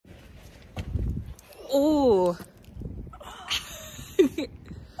Ooh.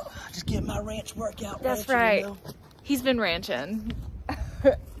 Just get my ranch workout. That's ranching, right. You know? He's been ranching.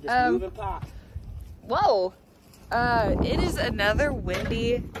 Just moving pot. Whoa. It is another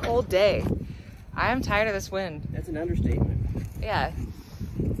windy, cold day. I am tired of this wind. That's an understatement. Yeah.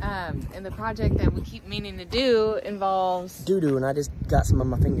 And the project that we keep meaning to do involves Doo-doo, and I just got some on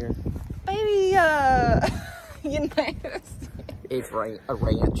my finger. maybe you know, It's a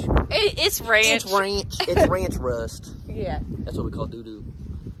ranch. it's ranch. It's ranch. It's ranch rust. Yeah. That's what we call doo-doo.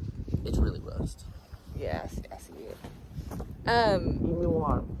 It's really rust. Yes, I see it. Give me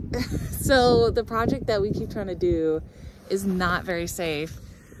water. So the project that we keep trying to do is not very safe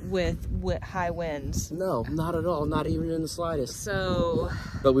with high winds. No, not at all. Not even in the slightest. So,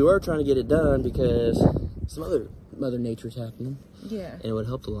 but we were trying to get it done because some other Mother Nature's happening. yeah. And it would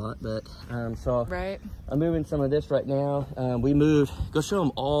help a lot. But so Right. I'm moving some of this right now. We moved. Go show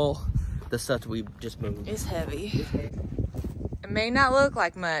them all the stuff that we just moved. It's heavy. It may not look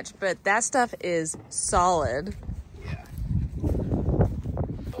like much, but that stuff is solid. Yeah.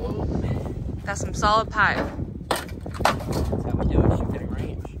 That's some solid pipe. That's how we do it. Shoot that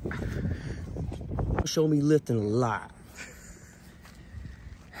ranch. Show me lifting a lot.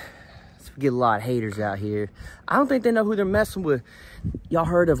 So we get a lot of haters out here. I don't think they know who they're messing with. Y'all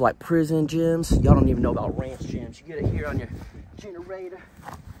heard of like prison gyms? Y'all don't even know about ranch gyms. You get it here on your generator.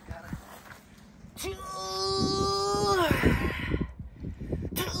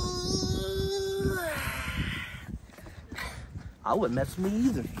 I wouldn't mess with me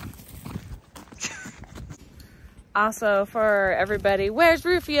either. Also, for everybody, where's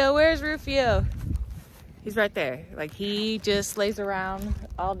Rufio? Where's Rufio? He's right there. Like, he just lays around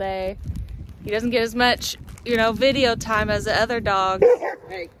all day. He doesn't get as much, you know, video time as the other dogs.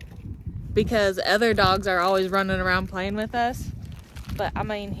 Hey. Because other dogs are always running around playing with us. But, I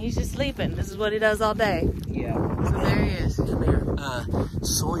mean, he's just sleeping. This is what he does all day. Yeah. So there he is. Come here.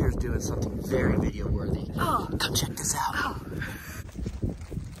 Sawyer's doing something very video worthy. Oh. Come check this out. Oh.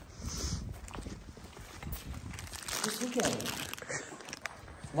 Just look at it.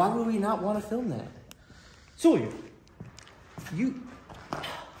 Why would we not want to film that? Sawyer, he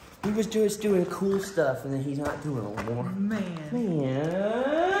was just doing cool stuff, and then he's not doing it anymore. Man.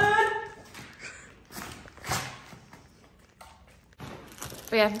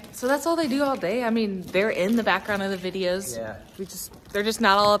 But yeah, so that's all they do all day. I mean, they're in the background of the videos. Yeah. They're just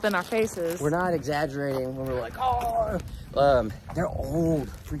not all up in our faces. We're not exaggerating when we're like, oh. They're old,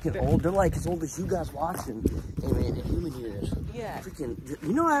 freaking old. They're like as old as you guys watching in human years. Yeah. Freaking,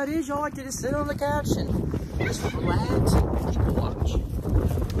 you know how it is? Y'all like to just sit on the couch and just relax and people watch.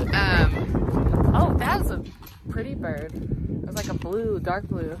 Oh, that's a pretty bird. It was like a blue, dark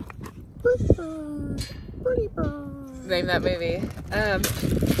blue. Pretty bird. Name that movie.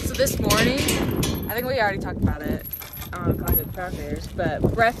 So this morning, I think we already talked about it on Content Crockers, but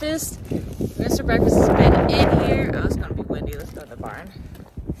breakfast, Mr. Breakfast has been in here. Oh, it's gonna be windy. Let's go to the barn.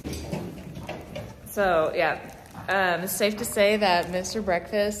 So yeah, it's safe to say that Mr.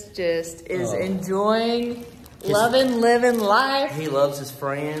 Breakfast just is enjoying, loving, living life. He loves his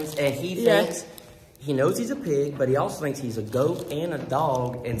friends, and he thinks, he knows he's a pig, but he also thinks he's a goat and a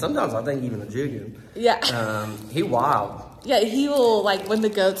dog, and sometimes I think even a chicken. Yeah. He wild. Yeah, he will, like, when the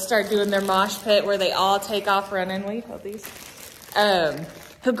goats start doing their mosh pit where they all take off running, will you hold these?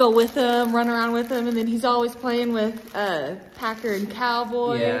 He'll go with them, run around with them, and then he's always playing with Packer and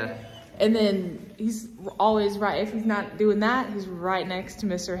Cowboy. Yeah. And then he's always right, if he's not doing that, he's right next to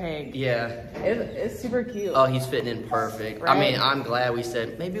Mr. Hank. Yeah. It's super cute. Oh, he's fitting in perfect. Right? I mean, I'm glad we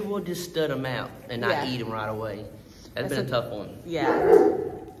said, maybe we'll just stud him out and not eat him right away. That's been a tough one. Yeah.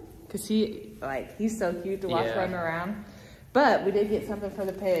 Because he's so cute to watch running around. But we did get something for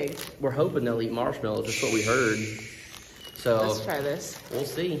the pigs. We're hoping they'll eat marshmallows. That's what we heard. So let's try this. We'll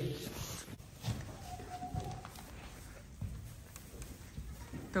see.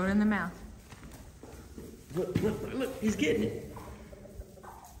 Throw it in the mouth. Look, he's getting it.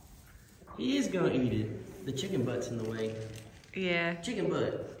 He is gonna eat it. The chicken butt's in the way. Yeah. Chicken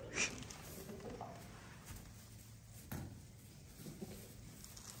butt.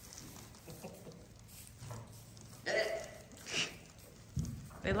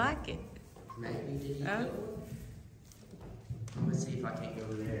 They like it. Maybe did he Oh. go? Let's see if I can't go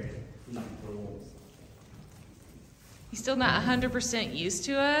over there and knock the rolls. He's still not 100% used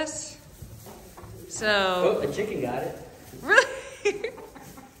to us. So. Oh, the chicken got it. Really?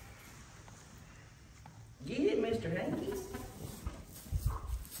 Get it, Mr. Hanky.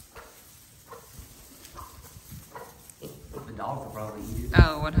 The dog will probably eat it.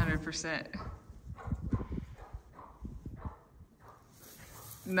 Oh, 100%.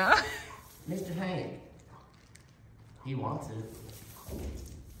 No? Mr. Hank. He wants it.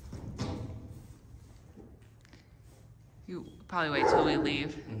 You probably wait till we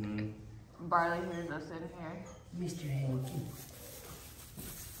leave. Mm-hmm. Barley hears us in here. Mr. Hank.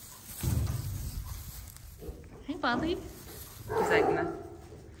 Hey, Barley. He's like, no.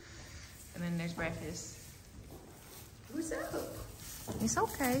 And then there's breakfast. What's up? It's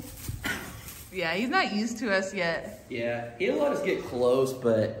okay. Yeah, he's not used to us yet. Yeah, he'll let us get close,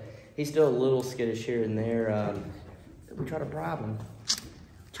 but he's still a little skittish here and there. We try to bribe him.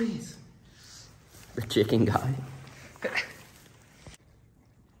 Jeez. The chicken guy.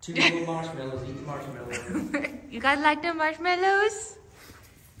 2 little marshmallows. Eat the marshmallows. You guys like the marshmallows?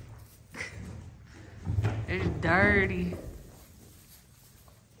 They're dirty.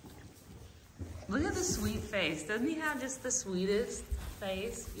 Look at the sweet face. Doesn't he have just the sweetest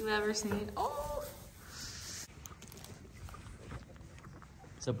face you've ever seen? Oh!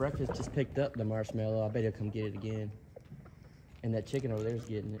 So breakfast just picked up the marshmallow. I bet he'll come get it again. And that chicken over there is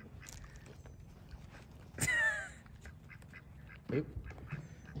getting it. Oop.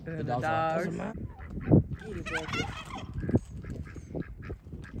 The dog's like, those are mine. Get it, breakfast.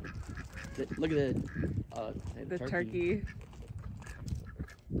 Look at The turkey.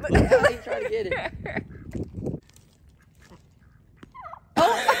 Look how he tried to get it.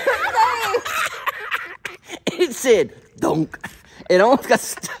 It said, donk. It almost got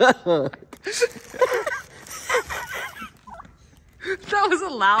stuck. That was a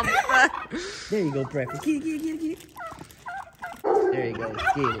loud fuck. There you go, breakfast. Get it. There you go.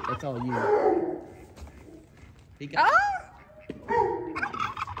 Get it. That's all you. He got Oh!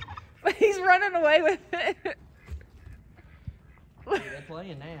 He's running away with it. it. They're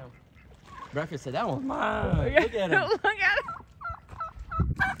playing now. Breakfast said, that one's mine. Look at him. Look at him.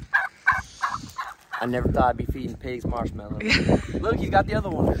 I never thought I'd be feeding pigs marshmallows. Look, he's got the other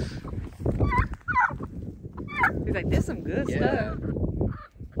one. He's like, this is some good Yeah. stuff.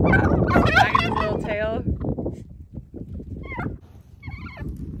 Wagging his little tail.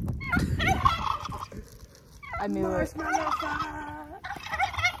 I knew it.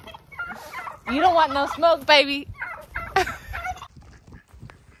 You don't want no smoke, baby.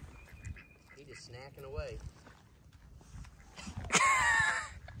 He just snacking away.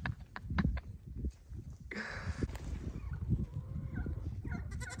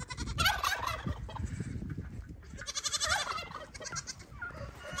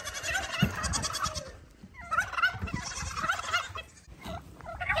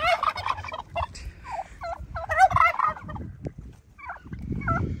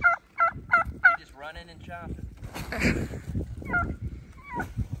 Running and chopping.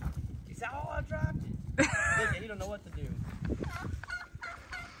 He said, oh, I dropped it. Look, he don't know what to do.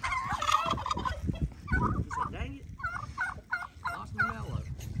 He said, dang it. Lost my mellow.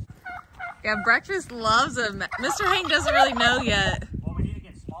 Yeah, breakfast loves him. Mr. Hank doesn't really know yet. Well, we need to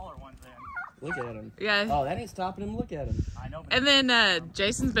get smaller ones then. Look at him. Yeah. Oh, that ain't stopping him. Look at him. I know. But And then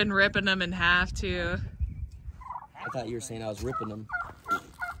Jason's been ripping them in half too. I thought you were saying I was ripping them.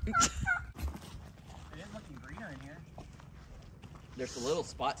 it is looking greener in here. There's some little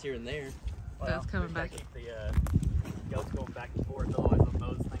spots here and there. That's coming we gotta back. Keep the goats going back and forth, otherwise they'll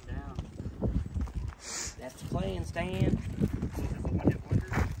mow this thing down. That's the plan, Stan.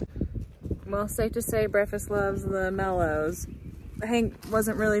 Well, safe to say breakfast loves the mellows. Hank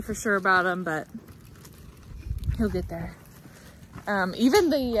wasn't really for sure about them, but he'll get there. Even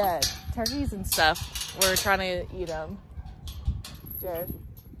the turkeys and stuff, we're trying to eat them. Jared.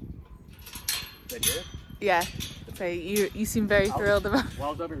 They did? Yeah. Okay, you seem very thrilled about While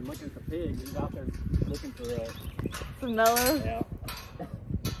I was over here looking at the pigs, he was out there looking for some mellows. yeah.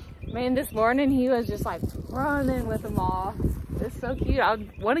 Man, this morning he was just like running with them all. It's so cute. I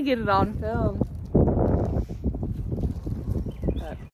want to get it on film.